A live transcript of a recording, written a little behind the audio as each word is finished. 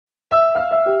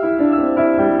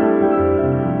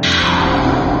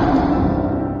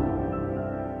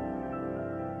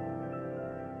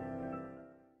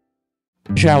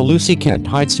Zhao Lusi can't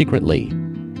hide secretly.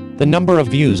 The number of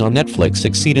views on Netflix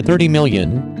exceeded 30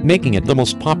 million, making it the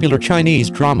most popular Chinese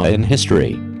drama in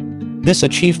history. This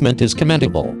achievement is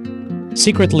commendable.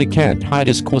 Secretly Can't Hide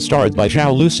is co-starred by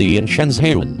Zhao Lusi and Shen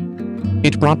Zhaoyun.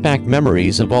 It brought back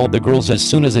memories of all the girls as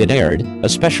soon as it aired,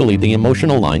 especially the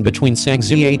emotional line between Sang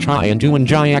Zhi and Duan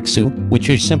Jiaxu, which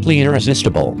is simply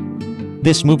irresistible.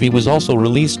 This movie was also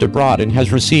released abroad and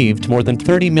has received more than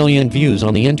 30 million views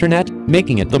on the internet,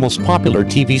 making it the most popular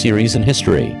TV series in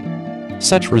history.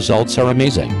 Such results are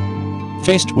amazing.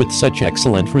 Faced with such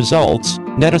excellent results,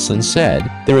 netizens said,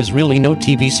 there is really no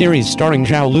TV series starring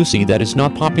Zhao Lusi that is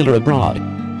not popular abroad.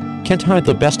 Can't Hide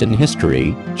the best in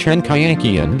history, Chen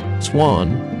Kaiyanqian,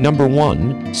 Swan, number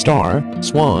 1, Star,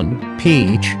 Swan,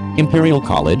 Peach, Imperial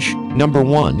College, number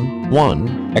 1,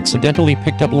 Accidentally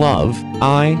Picked Up Love,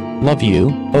 I, Love You,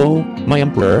 Oh, My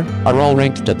Emperor, are all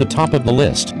ranked at the top of the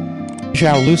list.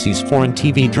 Zhao Lusi's foreign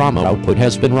TV drama output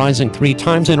has been rising 3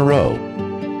 times in a row.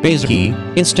 Beizhi,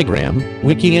 Instagram,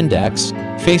 Wiki Index,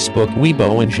 Facebook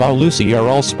Weibo and Zhao Lusi are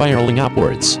all spiraling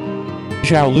upwards.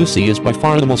 Zhao Lusi is by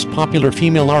far the most popular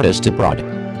female artist abroad.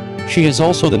 She is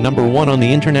also the number 1 on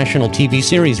the international TV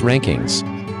series rankings.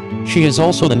 She is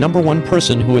also the number 1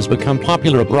 person who has become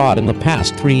popular abroad in the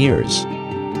past 3 years.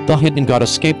 The hidden god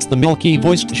escaped the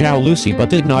milky-voiced Zhao Lusi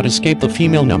but did not escape the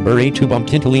female number 8 who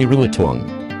bumped into Li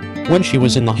Ruotung. When she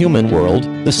was in the human world,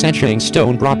 the Sansheng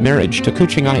stone brought marriage to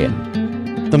Kuching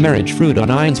Ayan. The marriage fruit on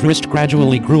Ayan's wrist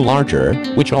gradually grew larger,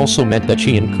 which also meant that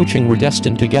she and Kuching were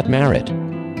destined to get married.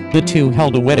 The two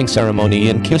held a wedding ceremony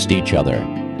and kissed each other.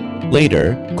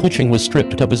 Later, Kuching was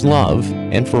stripped of his love,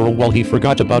 and for a while he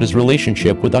forgot about his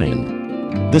relationship with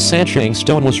Ayan. The Sansheng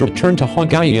stone was returned to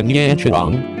Huagai and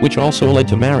Yanchuang, which also led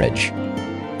to marriage.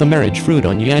 The marriage fruit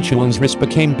on Yanchuang's wrist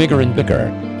became bigger and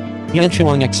bigger.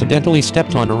 Yanchuang accidentally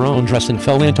stepped on her own dress and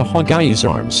fell into Huagai's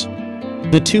arms.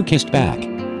 The two kissed back.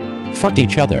 Fucked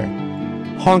each other.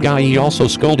 Huagai also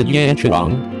scolded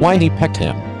Yanchuang why he pecked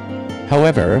him.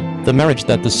 However, the marriage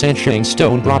that the Sansheng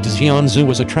stone brought to Xianzhu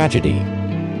was a tragedy.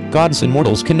 Gods and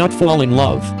mortals cannot fall in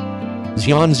love.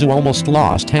 Xianzhu almost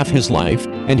lost half his life,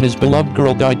 and his beloved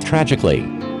girl died tragically.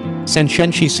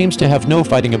 Sanshenshi seems to have no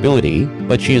fighting ability,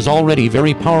 but she is already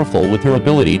very powerful with her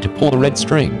ability to pull the red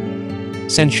string.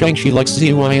 Sanshenshi likes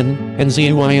Ziyuan, and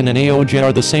Ziyuan and Aoj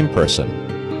are the same person.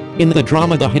 In the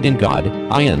drama The Hidden God,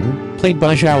 Ayan, played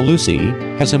by Zhao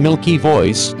Lusi, has a milky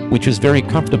voice, which is very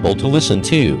comfortable to listen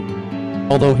to.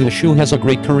 Although Hu Shu has a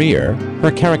great career,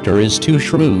 her character is too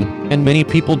shrewd, and many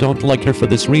people don't like her for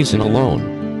this reason alone.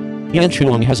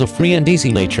 Yanchuang has a free and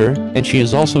easy nature, and she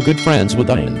is also good friends with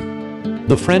Ayan.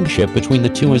 The friendship between the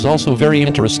two is also very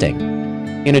interesting.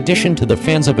 In addition to the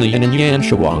fans of Ayan and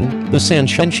Yanchuang, the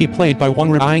Sanshenshi played by Wang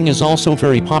Ruiying is also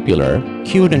very popular,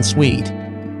 cute and sweet.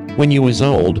 When Yu is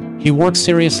old, he works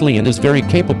seriously and is very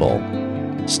capable.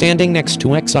 Standing next to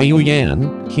Xiu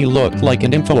Yan, he looked like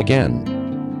an info again.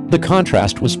 The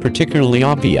contrast was particularly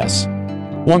obvious.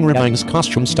 Wang Ruiying's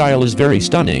costume style is very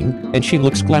stunning, and she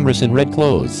looks glamorous in red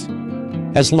clothes.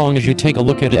 As long as you take a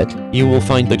look at it, you will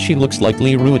find that she looks like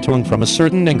Li Ruotung from a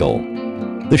certain angle.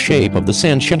 The shape of the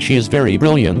Sanshenshi is very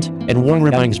brilliant, and Wang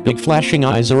Ruiying's big flashing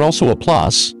eyes are also a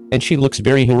plus, and she looks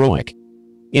very heroic.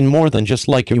 In More Than Just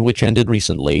Like You, which ended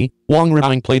recently, Wang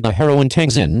Ruiying played the heroine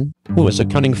Tangxin, who is a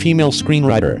cunning female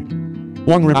screenwriter.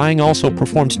 Wang Ruiying also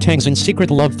performed Tangxin's secret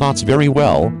love thoughts very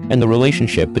well, and the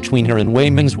relationship between her and Wei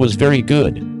Ming's was very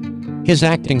good. His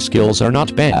acting skills are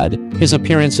not bad, his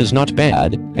appearance is not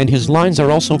bad, and his lines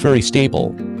are also very stable.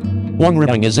 Wang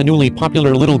Ruiying is a newly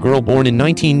popular little girl born in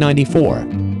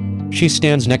 1994. She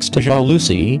stands next to Zhao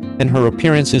Lusi, and her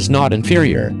appearance is not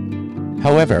inferior.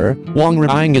 However, Wang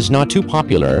Ruiying is not too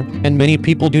popular, and many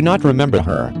people do not remember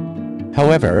her.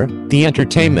 However, the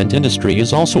entertainment industry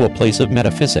is also a place of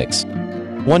metaphysics.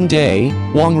 One day,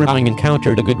 Wang Ruiying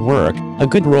encountered a good work, a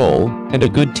good role, and a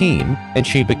good team, and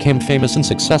she became famous and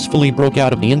successfully broke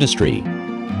out of the industry.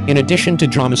 In addition to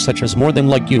dramas such as More Than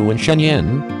Like You and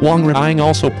Shenyan, Wang Ruiying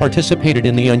also participated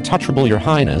in The Untouchable Your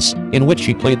Highness, in which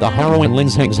she played the heroine Lin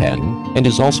Zhengzhen, and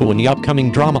is also in the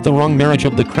upcoming drama The Wrong Marriage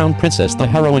of the Crown Princess. The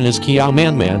heroine is Qiao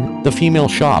Manman, the female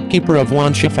shopkeeper of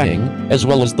Wan Shifang, as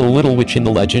well as the Little Witch in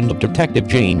The Legend of Detective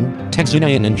Jane,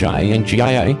 Texunayan and Jiang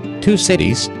Jiai, Two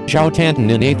Cities, Zhao Tantan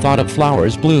in A Thought of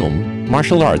Flowers Bloom,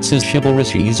 martial arts is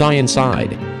chivalrous Zion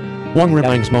Side. Wang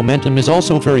Ruiying's momentum is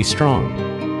also very strong.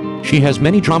 She has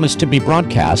many dramas to be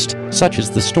broadcast, such as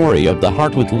The Story of the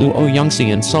Heart with Luo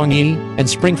Yangxi and Song Yi, and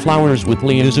Spring Flowers with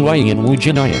Liu Zuai and Wu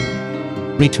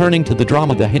Jinayan. Returning to the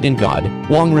drama The Hidden God,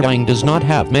 Wang Ruiying does not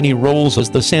have many roles as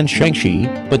the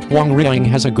Sanshenshi, but Wang Ruiying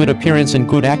has a good appearance and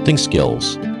good acting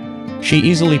skills. She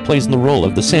easily plays the role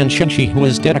of the Sanshengshi who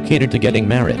is dedicated to getting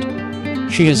married.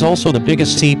 She is also the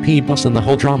biggest CP boss in the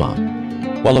whole drama.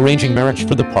 While arranging marriage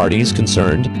for the parties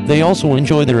concerned, they also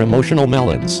enjoy their emotional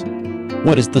melons.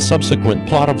 What is the subsequent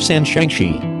plot of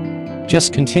Sanshengshi?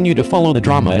 Just continue to follow the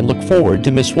drama and look forward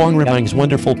to Miss Wang Ridang's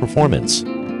wonderful performance.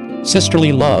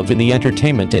 Sisterly love in the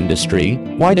entertainment industry.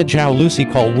 Why did Zhao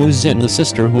Lusi call Wu Xin the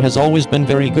sister who has always been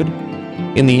very good?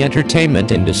 In the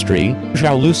entertainment industry,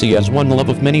 Zhao Lusi has won the love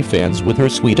of many fans with her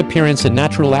sweet appearance and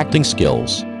natural acting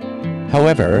skills.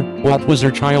 However, what was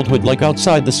her childhood like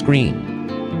outside the screen?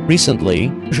 Recently,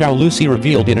 Zhao Lusi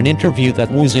revealed in an interview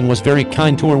that Wu Xin was very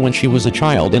kind to her when she was a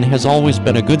child and has always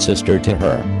been a good sister to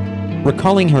her.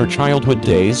 Recalling her childhood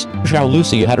days, Zhao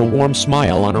Lusi had a warm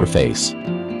smile on her face.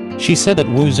 She said that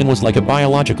Wu Xin was like a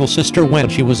biological sister when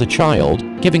she was a child,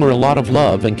 giving her a lot of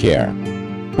love and care.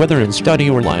 Whether in study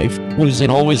or life, Wu Xin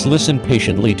always listened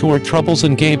patiently to her troubles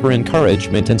and gave her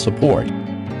encouragement and support.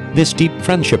 This deep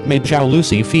friendship made Zhao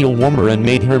Lusi feel warmer and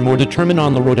made her more determined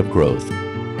on the road of growth.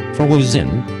 For Wu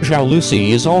Xin, Zhao Lusi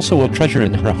is also a treasure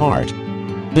in her heart.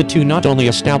 The two not only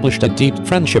established a deep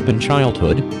friendship in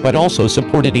childhood, but also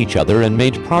supported each other and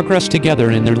made progress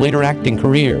together in their later acting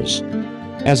careers.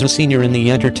 As a senior in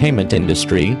the entertainment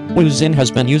industry, Wu Xin has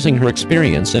been using her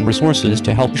experience and resources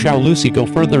to help Zhao Lusi go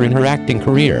further in her acting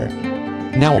career.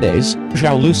 Nowadays,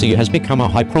 Zhao Lusi has become a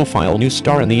high-profile new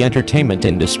star in the entertainment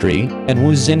industry, and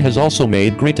Wu Xin has also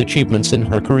made great achievements in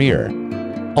her career.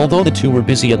 Although the two were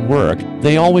busy at work,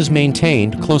 they always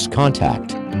maintained close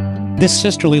contact. This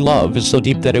sisterly love is so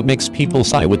deep that it makes people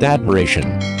sigh with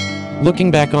admiration.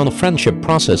 Looking back on the friendship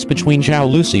process between Zhao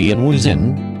Lusi and Wu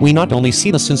Xin, we not only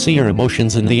see the sincere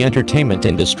emotions in the entertainment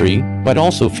industry, but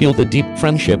also feel the deep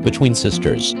friendship between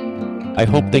sisters. I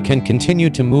hope they can continue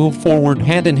to move forward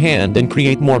hand in hand and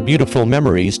create more beautiful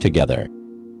memories together.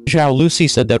 Zhao Lusi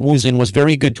said that Wu Xin was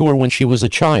very good to her when she was a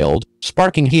child,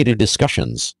 sparking heated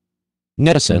discussions.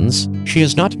 Netizens, she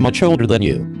is not much older than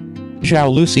you.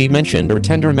 Zhao Lusi mentioned her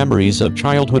tender memories of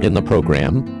childhood in the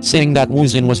program, saying that Wu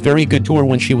Xin was very good to her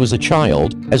when she was a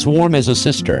child, as warm as a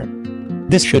sister.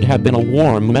 This should have been a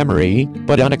warm memory,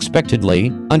 but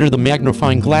unexpectedly, under the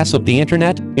magnifying glass of the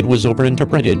internet, it was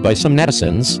overinterpreted by some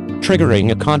netizens,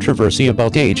 triggering a controversy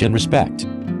about age and respect.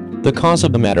 The cause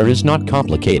of the matter is not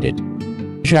complicated.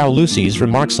 Zhao Lusi's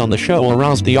remarks on the show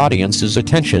aroused the audience's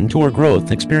attention to her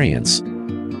growth experience.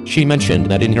 She mentioned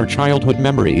that in her childhood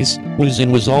memories, Wu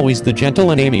Xin was always the gentle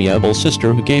and amiable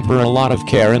sister who gave her a lot of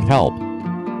care and help.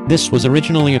 This was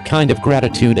originally a kind of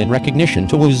gratitude and recognition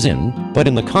to Wu Xin, but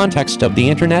in the context of the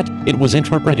internet, it was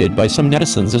interpreted by some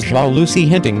netizens as Zhao Lusi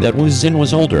hinting that Wu Xin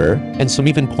was older, and some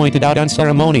even pointed out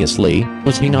unceremoniously,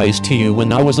 "Was he nice to you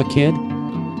when I was a kid?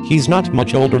 He's not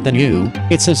much older than you."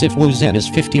 It's as if Wu Xin is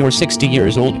 50 or 60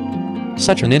 years old.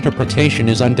 Such an interpretation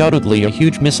is undoubtedly a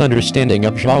huge misunderstanding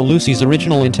of Zhao Lusi's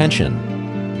original intention.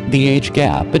 The age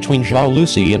gap between Zhao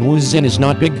Lusi and Wu Xin is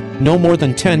not big, no more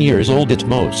than 10 years old at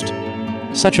most.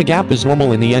 Such a gap is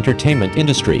normal in the entertainment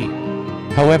industry.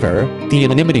 However, the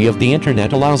anonymity of the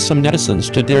internet allows some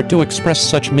netizens to dare to express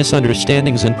such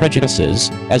misunderstandings and prejudices,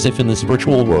 as if in this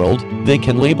virtual world, they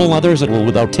can label others at will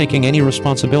without taking any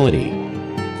responsibility.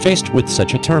 Faced with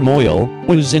such a turmoil,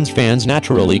 Wu Xin's fans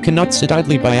naturally cannot sit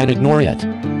idly by and ignore it.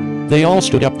 They all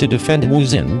stood up to defend Wu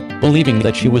Xin, believing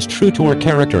that she was true to her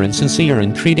character and sincere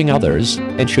in treating others,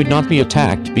 and should not be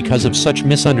attacked because of such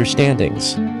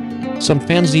misunderstandings. Some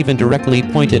fans even directly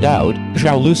pointed out,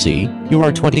 "Zhao Lusi, you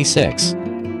are 26.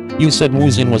 You said Wu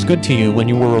Xin was good to you when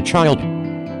you were a child.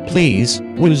 Please,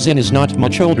 Wu Xin is not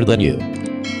much older than you."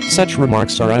 Such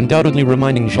remarks are undoubtedly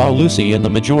reminding Zhao Lusi and the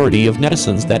majority of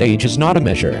netizens that age is not a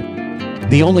measure.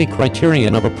 The only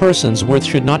criterion of a person's worth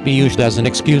should not be used as an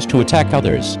excuse to attack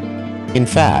others. In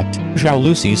fact, Zhao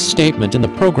Lusi's statement in the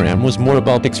program was more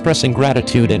about expressing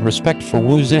gratitude and respect for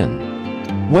Wu Xin.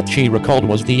 What she recalled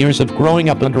was the years of growing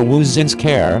up under Wu Xin's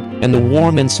care, and the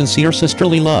warm and sincere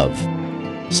sisterly love.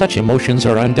 Such emotions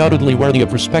are undoubtedly worthy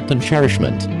of respect and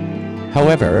cherishment.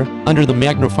 However, under the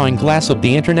magnifying glass of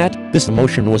the internet, this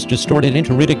emotion was distorted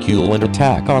into ridicule and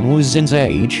attack on Wu Xin's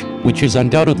age, which is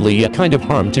undoubtedly a kind of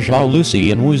harm to Zhao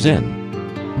Lusi and Wu Xin.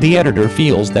 The editor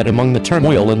feels that among the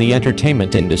turmoil in the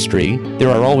entertainment industry, there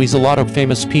are always a lot of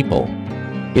famous people.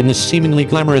 In this seemingly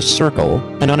glamorous circle,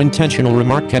 an unintentional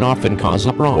remark can often cause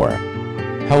uproar.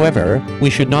 However, we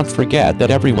should not forget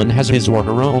that everyone has his or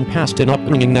her own past and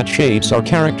upbringing that shapes our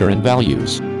character and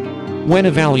values. When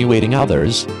evaluating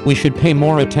others, we should pay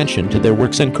more attention to their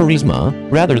works and charisma,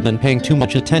 rather than paying too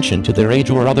much attention to their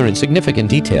age or other insignificant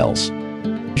details.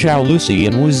 Zhao Lusi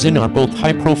and Wu Xin are both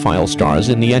high-profile stars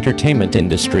in the entertainment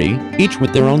industry, each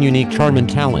with their own unique charm and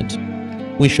talent.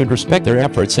 We should respect their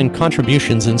efforts and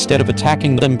contributions instead of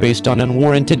attacking them based on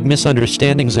unwarranted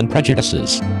misunderstandings and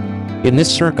prejudices. In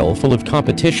this circle full of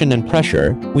competition and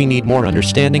pressure, we need more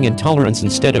understanding and tolerance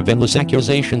instead of endless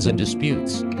accusations and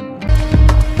disputes.